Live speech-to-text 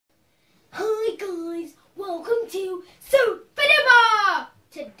to SuperDuper!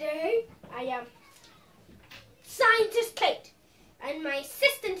 Today I am Scientist Kate and my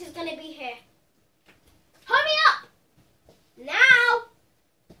assistant is going to be here. Hurry up!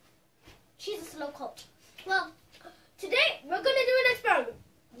 Now! She's a slow coach. Well, today we're going to do an experiment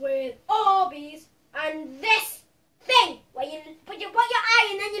with Orbeez and this thing where you put your eye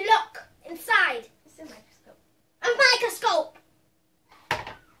and then you look inside. It's a microscope. A microscope!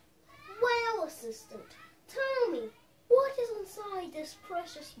 Well, assistant, tell me, what is inside this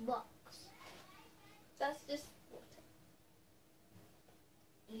precious box? That's just water.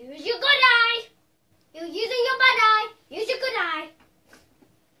 Use your good eye. You're using your bad eye. Use your good eye.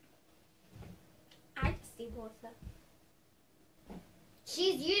 I just see water.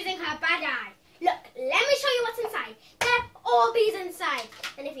 She's using her bad eye. Look, let me show you what's inside. There are Orbeez inside.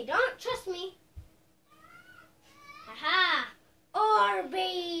 And if you don't trust me, aha,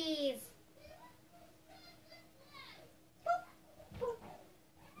 Orbeez.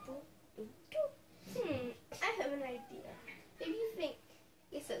 I have an idea. If you think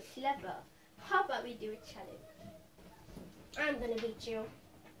you're so clever, how about we do a challenge? I'm gonna beat you.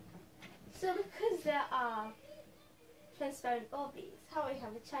 So because there are transparent Orbeez, how we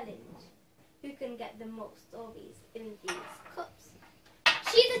have a challenge? Who can get the most Orbeez in these cups?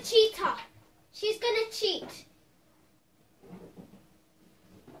 She's a cheater. She's gonna cheat.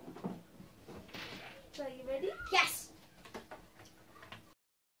 So are you ready? Yes.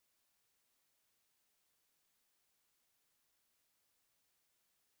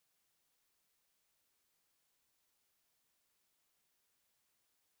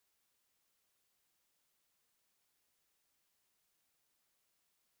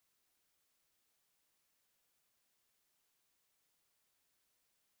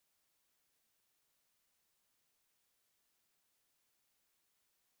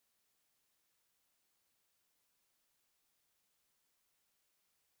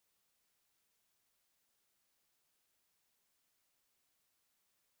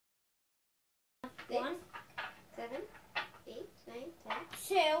 Six, 1, 7, 8, 9, 10,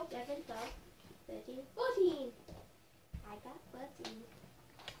 2, 11, 12, 13, 14. I got 14.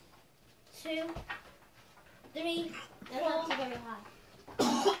 2, 3, That's not 4, very high.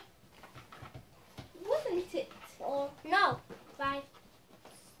 Wasn't it? 4, no, 5,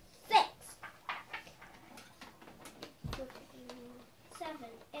 6, 7,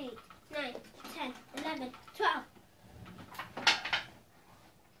 8, 9, 10, 11, 12,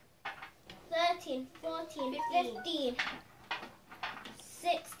 13, 14, 15,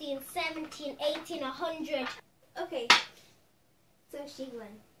 16, 17, 18, 100. Okay. So she won.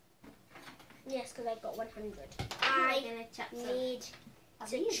 Yes, because I got 100. I'm I gonna chop some. need to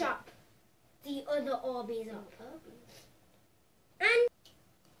Orbeez. chop the other Orbeez up. Orbeez. And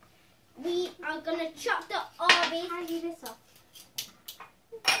we are going to chop the Orbeez. Tidy this off.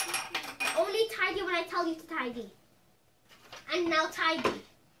 Only tidy when I tell you to tidy. And now tidy.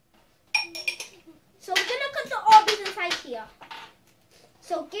 So we're going to put the Orbeez inside here.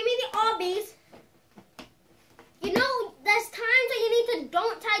 So give me the Orbeez. You know, there's times that you need to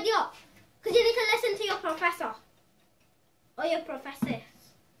don't tidy up. Because you need to listen to your professor. Or your professors.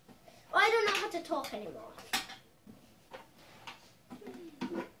 Or I don't know how to talk anymore.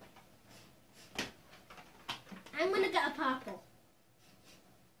 I'm going to get a purple.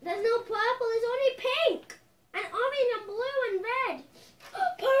 There's no purple, there's only pink. And orange and blue and red.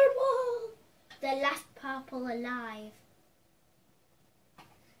 Purple! The last purple alive.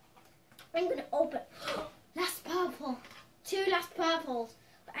 I'm going to open. Last purple. 2 last purples.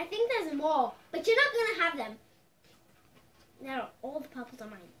 But I think there's more. But you're not going to have them. No, all the purples are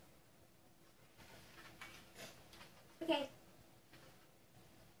mine. Okay.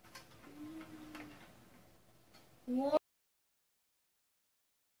 Whoa.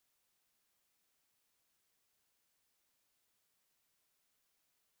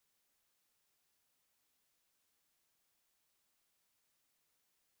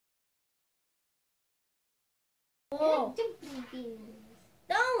 Whoa. Jumping beans.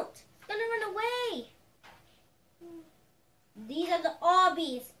 Don't! It's gonna run away. These are the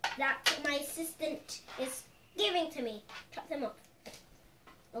Orbeez that my assistant is giving to me. Chop them up.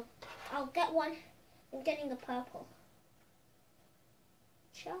 Oh, I'll get one. I'm getting the purple.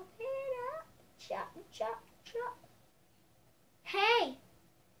 Chop it up. Chop, chop, chop. Hey!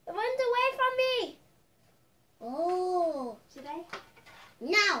 It runs away from me. Oh. Should I?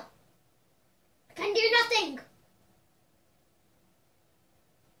 No. I can do nothing.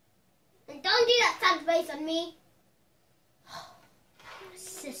 And don't do that sad face on me.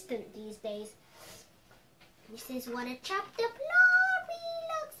 Assistant these days. This is what a chopped up lorry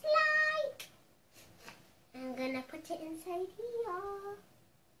looks like. I'm gonna it inside here.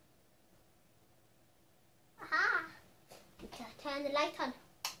 Aha! Turn the light on.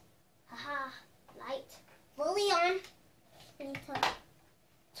 Aha! Light fully on. I need to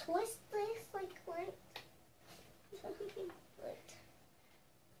twist this like right.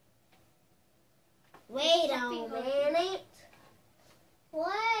 Wait a minute.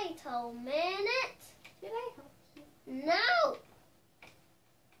 Wait a minute. Did I help you? No.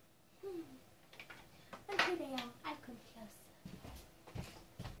 And here they are. I'll come closer.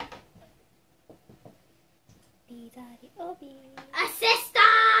 These are the Orbeez.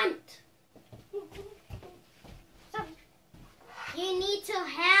 Assistant! You need to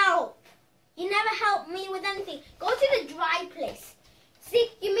help. You never help me with anything. Go to the dry place. See,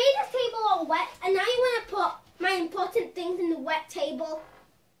 you made this table all wet, and now you want to put my important things in the wet table.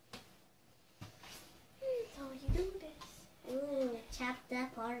 So you do this. Ooh, chopped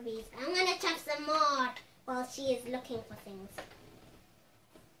up Orbeez. I'm going to chop some more while she is looking for things.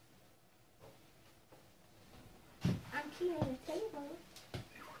 I'm cleaning the table.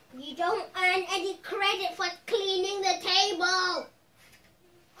 You don't earn any credit for cleaning the table.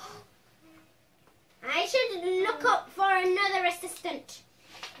 I should look up for another assistant.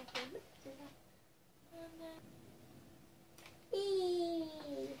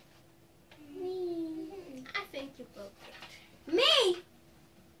 I think you broke it. Me?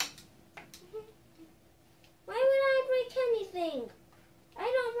 Why would I break anything? I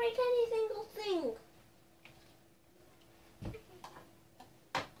don't break any single thing.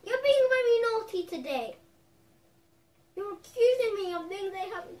 You're being very naughty today. You're accusing me of things I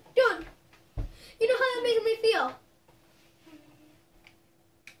haven't done. You know how that makes me feel?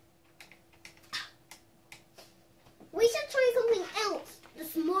 We should try something else. The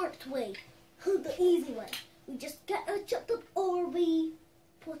smart way. The easy way. We just get a chopped up Orbeez,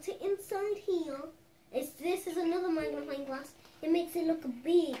 put it inside here. This is another magnifying glass. It makes it look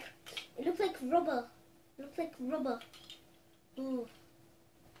big. It looks like rubber. It looks like rubber. Ooh.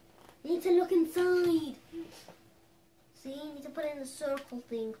 You need to look inside. See, you need to put it in the circle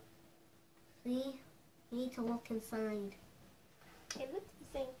thing. See? You need to look inside. It looks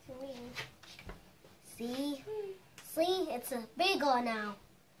the same to me. See? See? It's bigger now.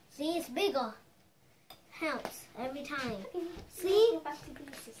 See? It's bigger. Helps every time. See? Go back to the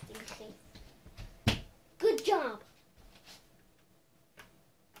assisting place. Good job.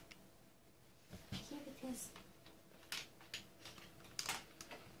 Here it is.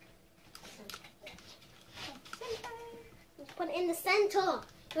 Put it in the center.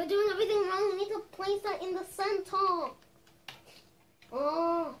 You're doing everything wrong. You need to place that in the center.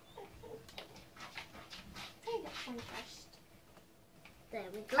 Oh. Take that one first. There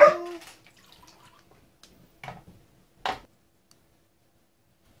we go.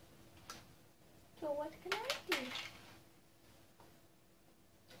 So what can I do?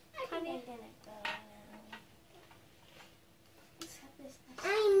 I think I'm gonna go now. Let's have this nice I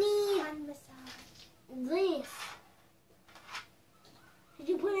need hand massage. this. Did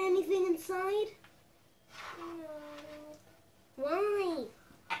you put anything inside? No. Why?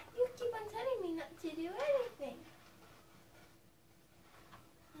 You keep on telling me not to do anything.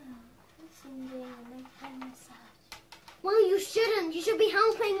 I'm doing a nice hand massage. Well, you shouldn't. You should be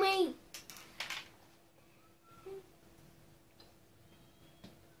helping me.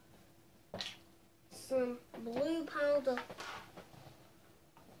 Some blue powder.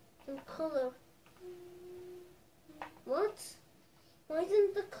 Some colour. What? Why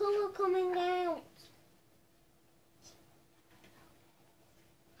isn't the colour coming out?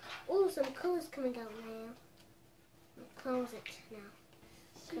 Oh, some colour's coming out now. I'll close it now.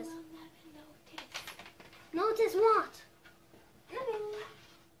 She will never notice. Notice what? Nothing.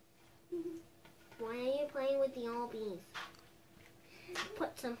 Why are you playing with the Orbeez?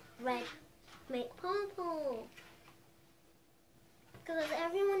 Put some red. Make purple. Because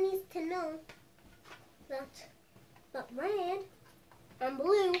everyone needs to know that red and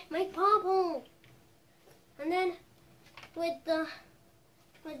blue make purple. And then with the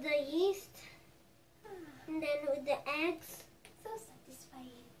yeast and then with the eggs, So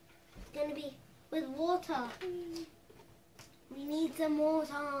satisfying. it's gonna be with water. We need some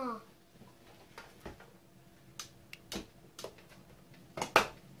water.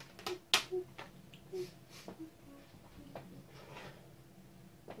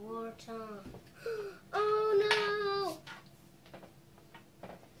 Water. Oh no!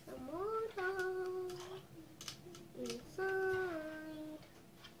 Some water inside.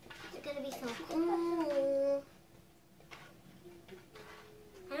 It's gonna be so cool.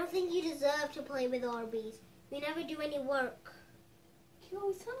 I don't think you deserve to play with Orbeez. You never do any work. You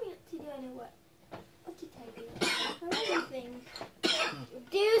always tell me not to do any work. What did I do? What do you think?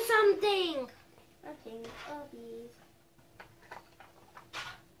 Do something. Nothing. Orbeez.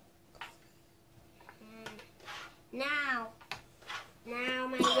 Now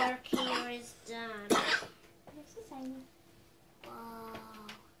my work here is done. This is tiny. Wow.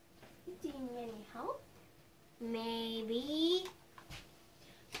 Do you need any help? Maybe.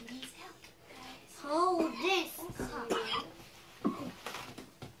 Please help, guys. Hold this.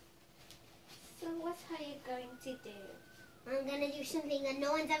 So what are you going to do? I'm gonna do something that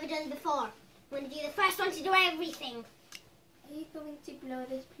no one's ever done before. I'm gonna do the first one to do everything. Are you going to blow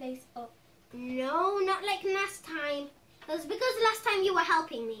this place up? No, not like last time. It was because last time you were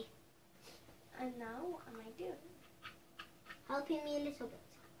helping me. And now what am I doing? Helping me a little bit.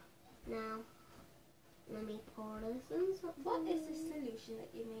 Now, let me pour this in something. What is the solution that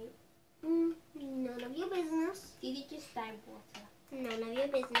you made? None of your business. Did you just dye water? None of your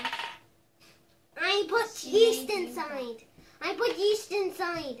business. I put yeast inside. I put yeast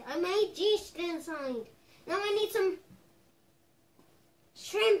inside. I made yeast inside. Now I need some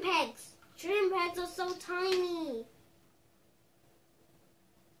shrimp eggs. Shrimp eggs are so tiny.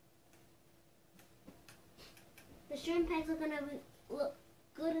 The shrimp eggs are gonna look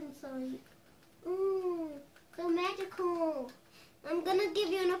good inside. So magical. I'm gonna give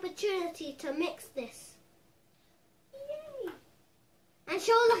you an opportunity to mix this. Yay! And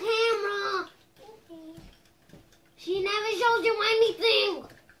show the camera. Okay. She never showed you anything.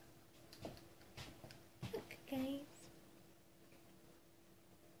 Look, guys.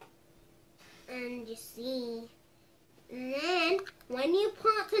 And you see, and then when you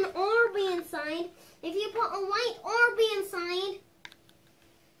put an Orby inside, if you put a white Orby inside,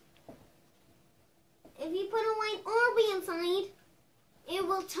 it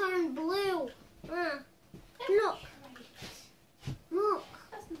will turn blue. Look.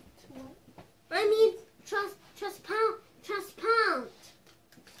 That's not true. I mean, transparent.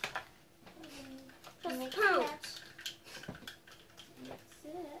 Make Transparent. That's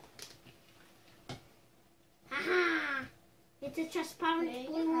it. Haha! It's a transparent There you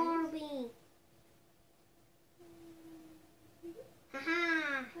blue go. Orby.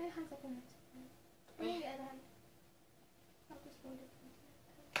 Haha! Put your hands up in it. Put your other hand. I'll just hold it.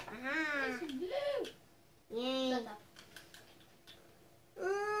 Haha! It's blue. Yay! Shut up.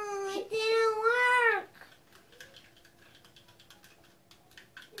 It didn't work!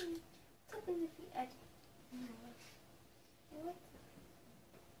 What happens if you add what?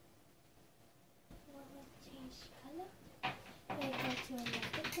 Will it change color? Will it go to another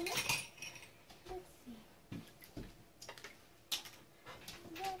color? Let's see.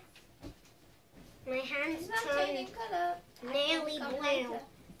 My hands It's not turned changing color. naily Come blue. later.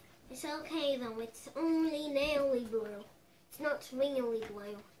 It's okay though, it's only naily blue. It's not really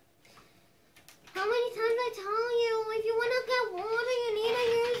blue. How many times I tell you, if you want to get water, you need to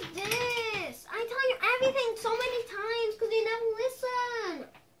use this. I tell you everything so many times because you never listen.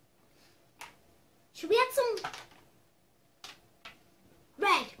 Should we add some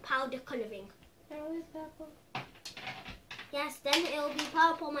red powder coloring? Now it's purple. Yes, then it'll be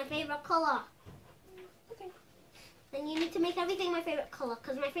purple, my favorite color. Okay. Then you need to make everything my favorite color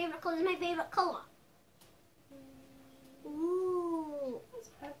because my favorite color is my favorite color. Ooh, It's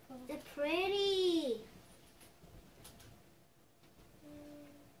purple. they're pretty.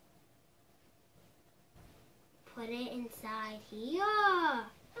 Put it inside here.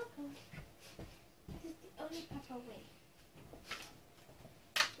 Purple. This is the only purple way.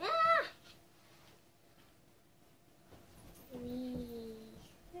 Ah! Wee.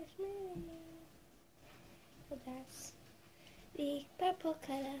 That's me. So that's the purple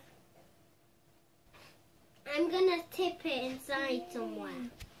color. I'm gonna tip it inside somewhere.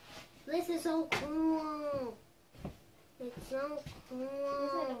 This is so cool. It's so There's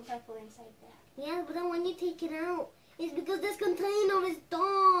cool. no purple inside there. Yeah, but then when you take it out, it's because this container is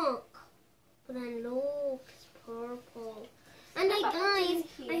dark. But then look, it's purple. And like guys,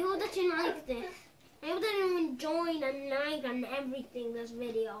 I hope that you like this. I hope that you enjoyed and like and everything this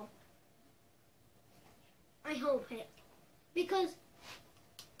video. I hope it. Because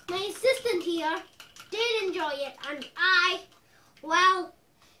my assistant here did enjoy it and well,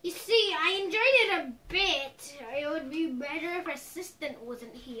 you see, I enjoyed it a bit. It would be better if assistant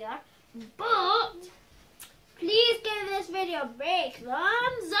wasn't here. But please give this video a big thumbs